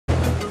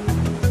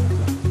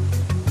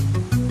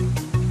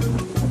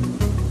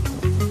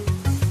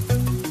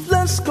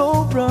let's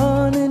go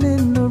running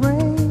in the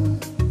rain.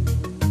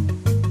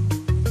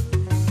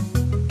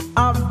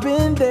 I've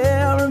been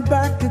there and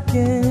back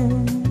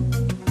again.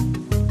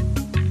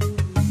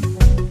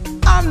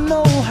 I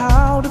know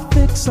how to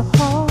fix a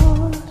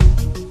heart.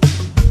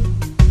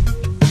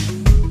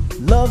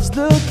 Love's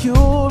the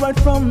cure right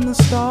from the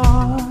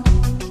start.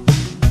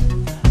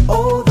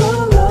 Oh, the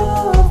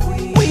love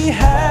we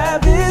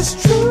have is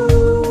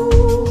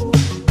true.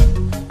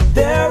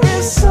 There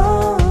is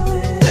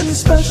something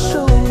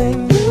special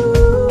in you.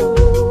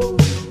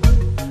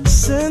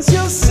 Since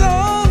your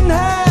sun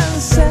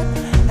has set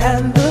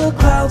and the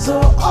clouds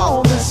are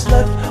all that's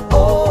left,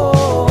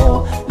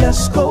 oh,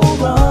 let's go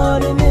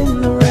running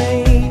in the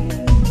rain.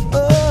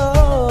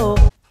 Oh.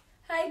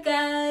 Hi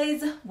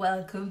guys,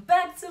 welcome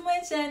back to my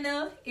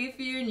channel. If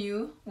you're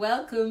new,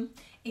 welcome.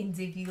 And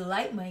if you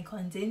like my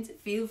content,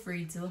 feel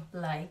free to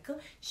like,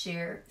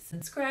 share,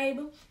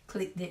 subscribe,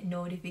 click that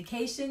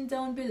notification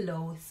down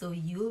below so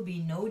you'll be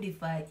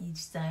notified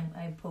each time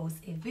I post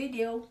a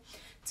video.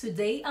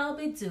 Today I'll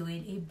be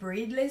doing a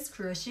braidless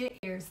crochet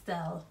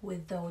hairstyle.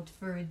 Without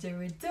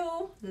further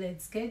ado,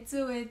 let's get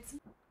to it.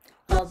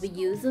 I'll be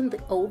using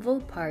the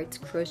oval part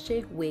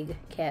crochet wig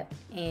cap,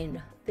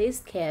 and this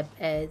cap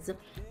has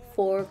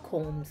 4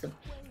 combs,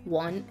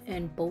 one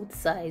on both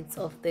sides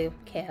of the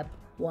cap,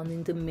 one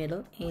in the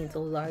middle, and a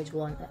large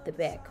one at the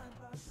back.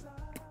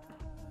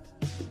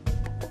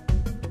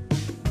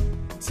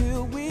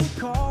 Till we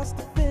cross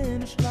the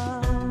finish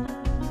line.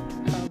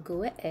 I'll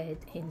go ahead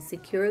and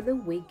secure the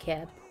wig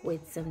cap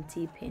with some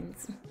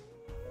T-pins.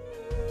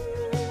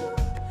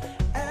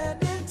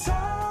 And in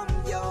time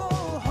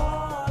your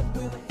heart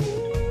will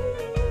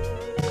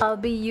heal. I'll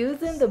be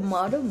using the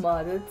Model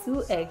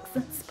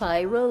 2X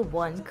Spiral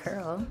 1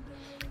 curl,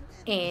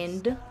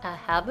 and I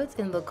have it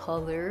in the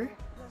color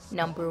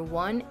number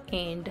 1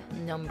 and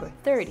number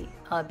 30.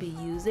 I'll be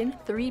using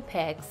 3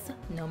 packs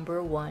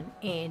number 1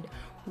 and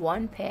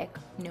 1 pack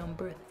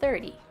number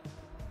 30.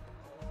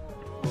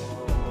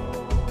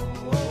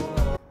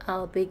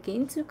 I'll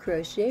begin to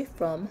crochet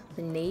from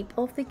the nape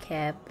of the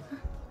cap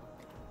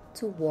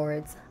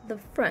towards the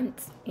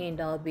front, and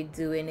I'll be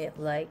doing it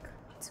like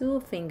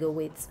 2 finger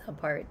widths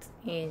apart,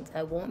 and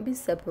I won't be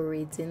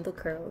separating the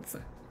curls.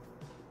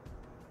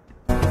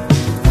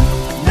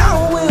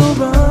 Now we're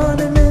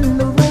running in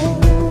the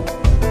rain.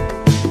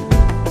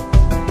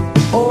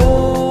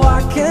 Oh,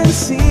 I can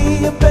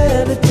see a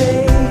better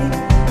day.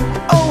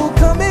 Oh,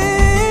 come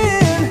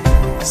in,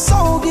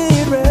 so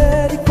get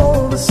ready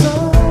for the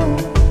sun.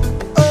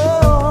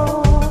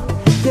 Oh,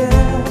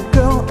 yeah,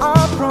 girl,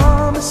 I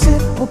promise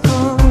it will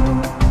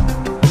come.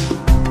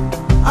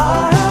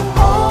 I have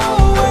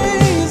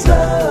always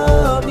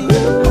loved you.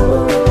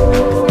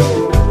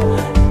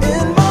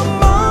 In my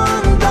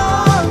mind I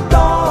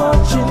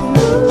thought you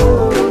knew.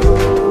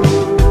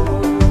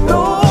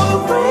 Though the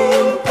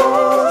rain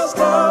pours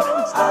down,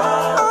 I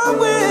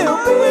will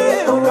be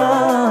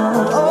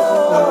around.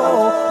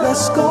 Oh,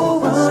 let's go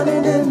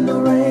running in the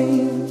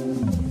rain.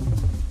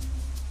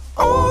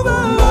 Oh, the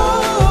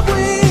love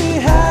we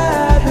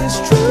have is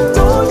true.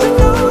 Don't you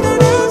know that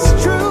it's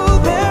true?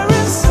 There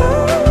is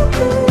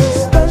something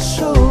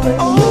special in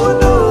you.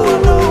 Oh,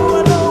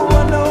 I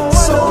know.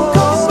 So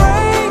come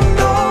rain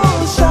or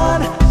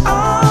shine,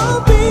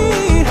 I'll be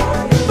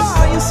by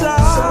your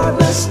side.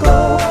 Let's go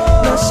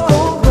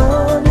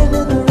running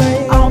in the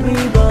rain. I'll be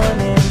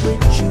running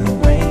with you,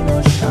 rain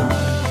or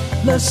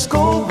shine. Let's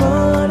go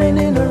running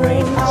in the rain.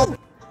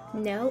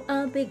 Now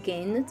I'll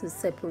begin to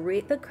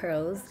separate the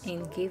curls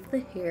and give the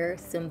hair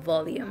some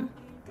volume.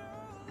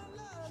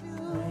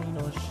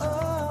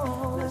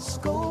 Oh, let's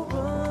go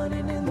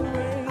running in the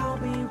rain. I'll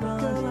be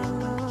running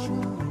with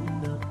you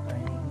in the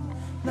rain.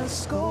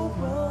 Let's go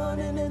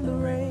running in the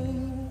rain.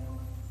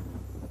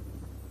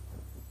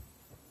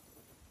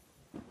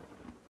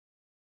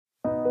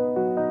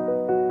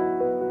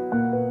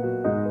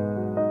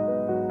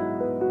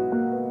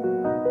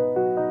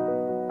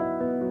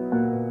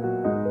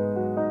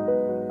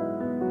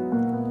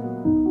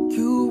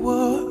 You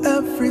were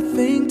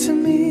everything to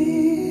me.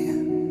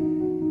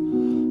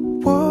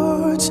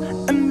 Words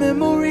and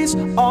memories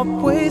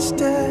always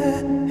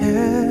dead.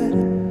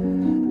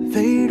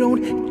 They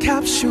don't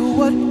capture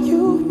what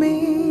you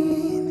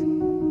mean.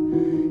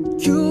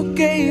 You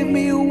gave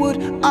me what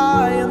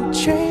I am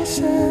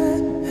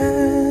chasing.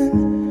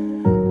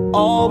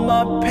 All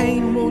my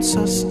pain wants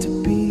us to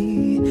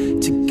be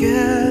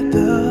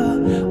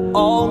together.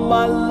 All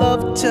my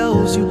love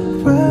tells you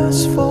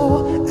rest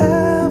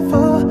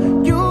forever.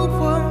 You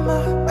were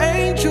my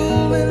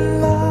angel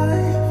in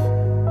life.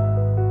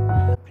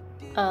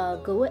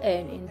 I'll go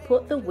ahead and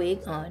put the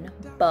wig on,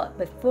 but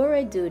before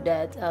I do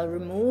that, I'll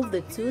remove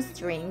the 2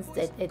 strings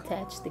that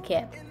attach the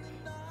cap.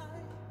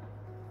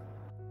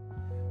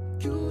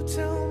 You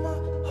tell my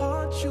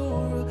heart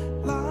you're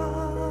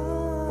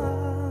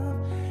alive.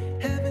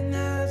 Heaven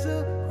has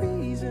a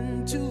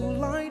reason to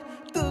light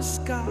the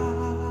sky.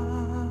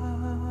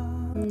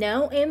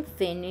 Now I'm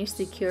finished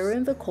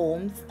securing the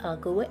combs. I'll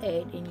go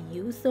ahead and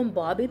use some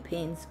bobby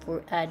pins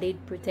for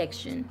added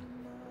protection.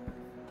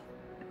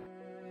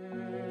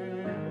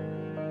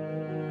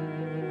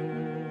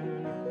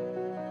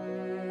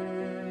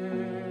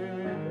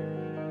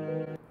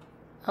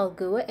 I'll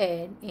go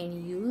ahead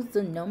and use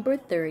the number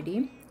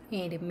 30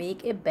 and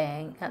make a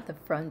bang at the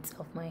front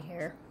of my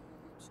hair.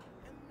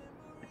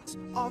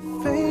 Are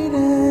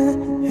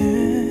fading,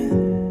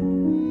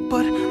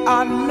 but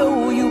I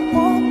know you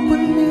walk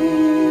with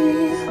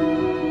me.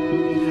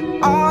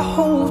 I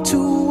hold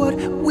to what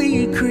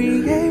we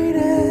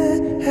created.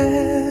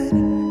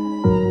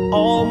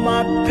 All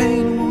my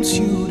pain wants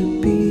you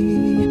to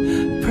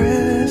be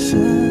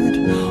present.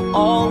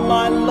 All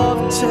my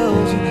love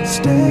tells you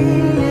stay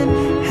in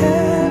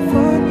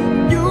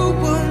heaven. You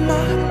were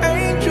my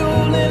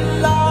angel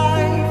in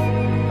life.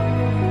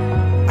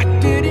 I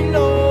didn't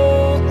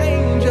know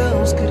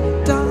angels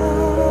could die.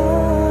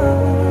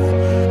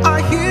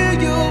 I hear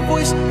your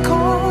voice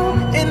call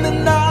in the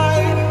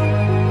night.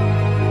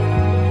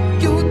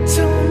 You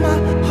tell my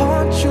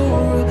heart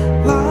you're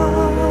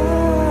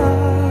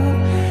alive.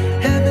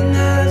 Heaven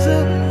has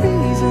a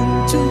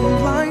reason to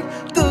light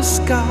the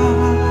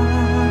sky.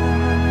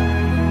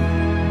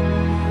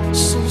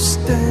 So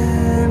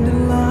stand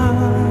in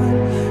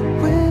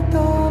line with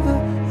all the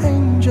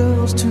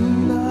angels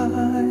tonight.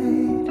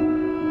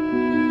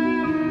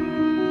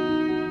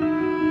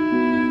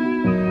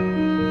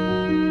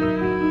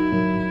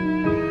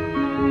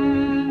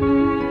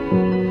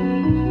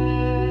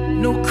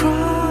 No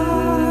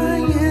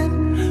crying,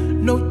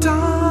 no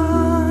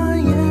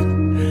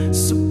dying,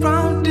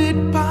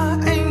 surrounded by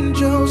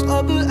angels,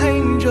 other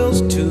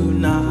angels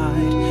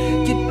tonight.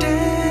 You're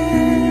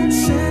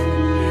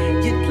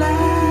dancing, you're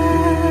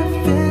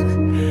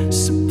laughing,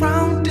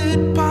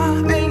 surrounded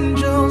by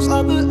angels,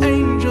 other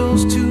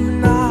angels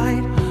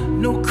tonight.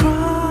 No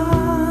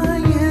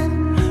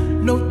crying,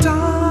 no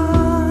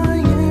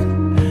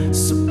dying,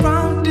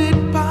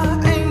 surrounded by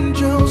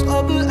angels,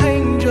 other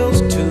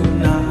angels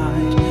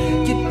tonight.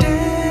 You're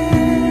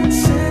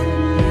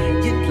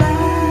dancing, you're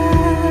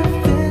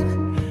laughing,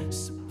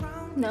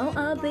 surrounded. Now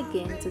I'll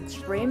begin to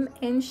trim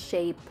and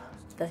shape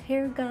the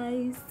hair,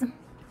 guys. No,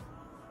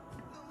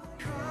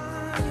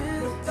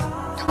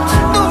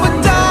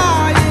 we're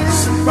dying,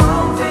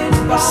 surrounded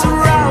by angels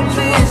around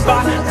me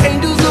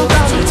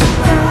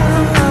tonight.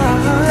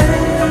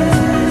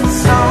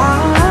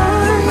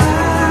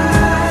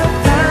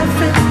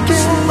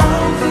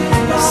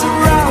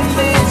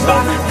 Surrounded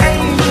by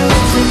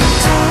angels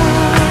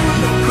tonight.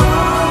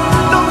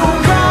 No more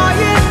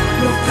crying,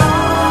 no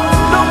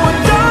more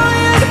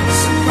dying.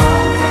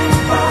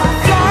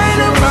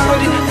 Flying around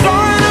you,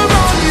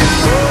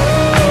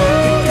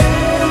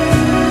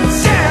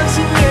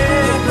 dancing,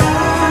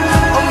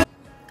 yeah.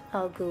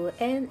 I'll go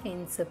in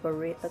and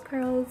separate the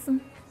curls.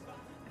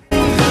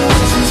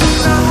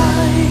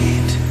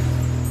 Tonight,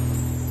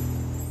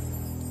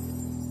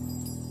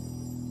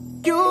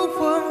 you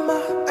were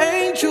my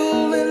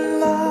angel in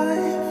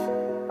life.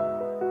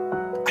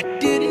 I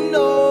didn't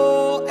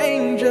know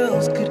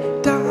angels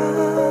could die.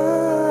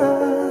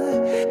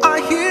 I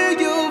hear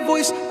your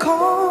voice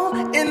call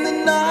in the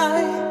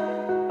night.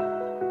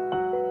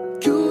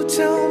 You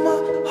tell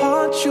my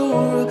heart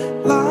you're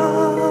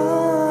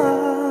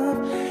alive.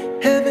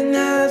 Heaven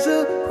has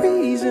a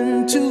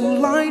reason to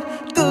light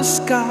the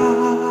sky.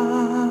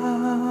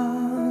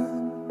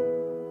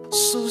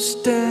 So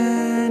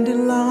stand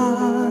in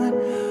line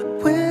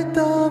with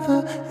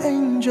other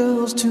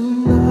angels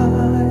tonight.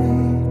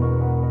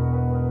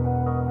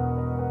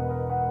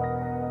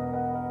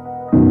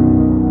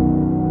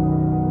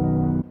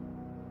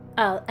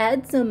 I'll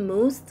add some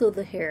mousse to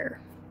the hair.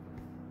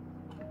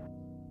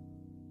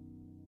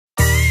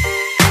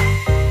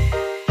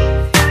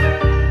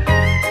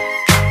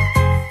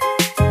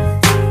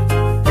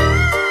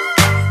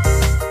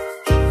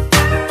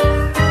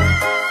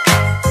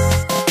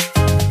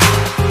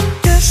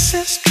 Yes,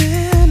 it's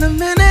been a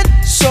minute,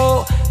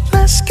 so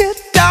let's get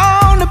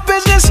down to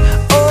business.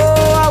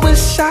 Oh, I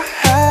wish I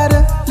had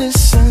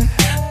listened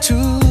to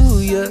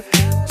you,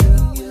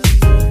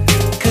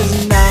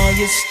 'cause now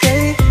you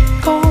stay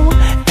home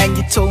and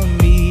you told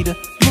me to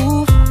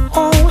move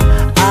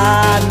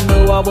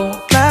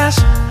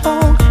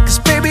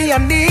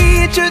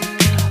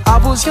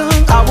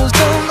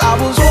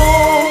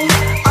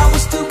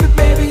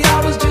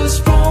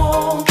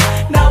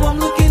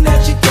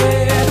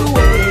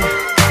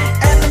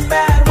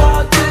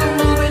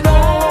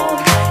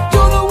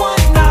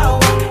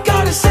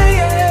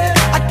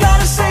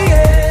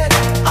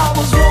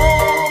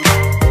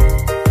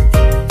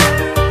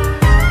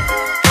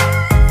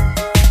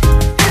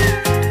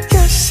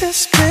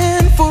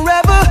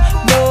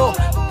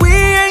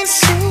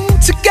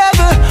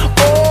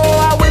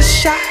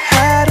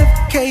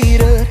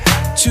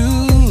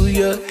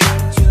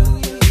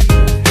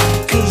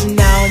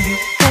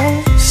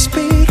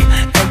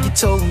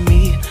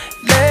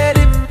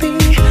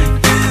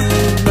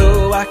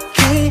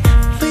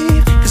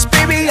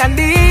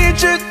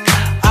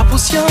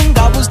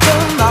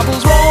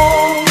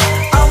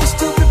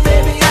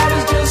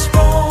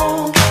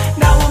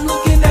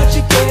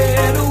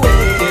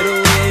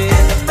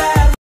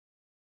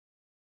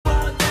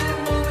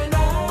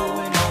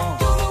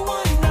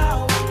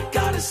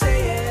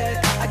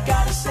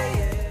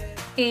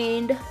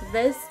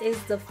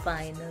is the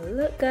final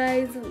look,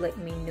 guys. Let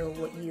me know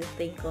what you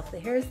think of the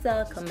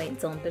hairstyle. Comment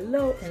down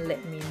below and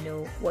let me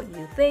know what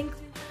you think.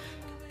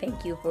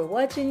 Thank you for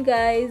watching,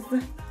 guys.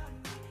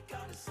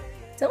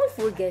 Don't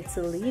forget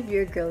to leave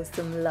your girls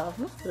some love,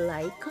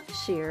 like,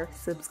 share,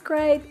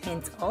 subscribe,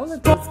 and all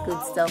of this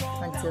good stuff.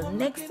 Until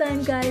next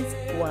time, guys,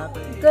 walk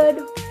good.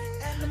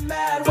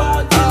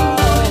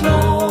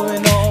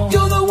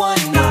 You're the one,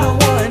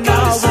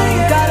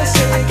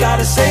 I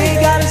gotta say,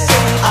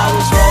 I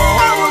was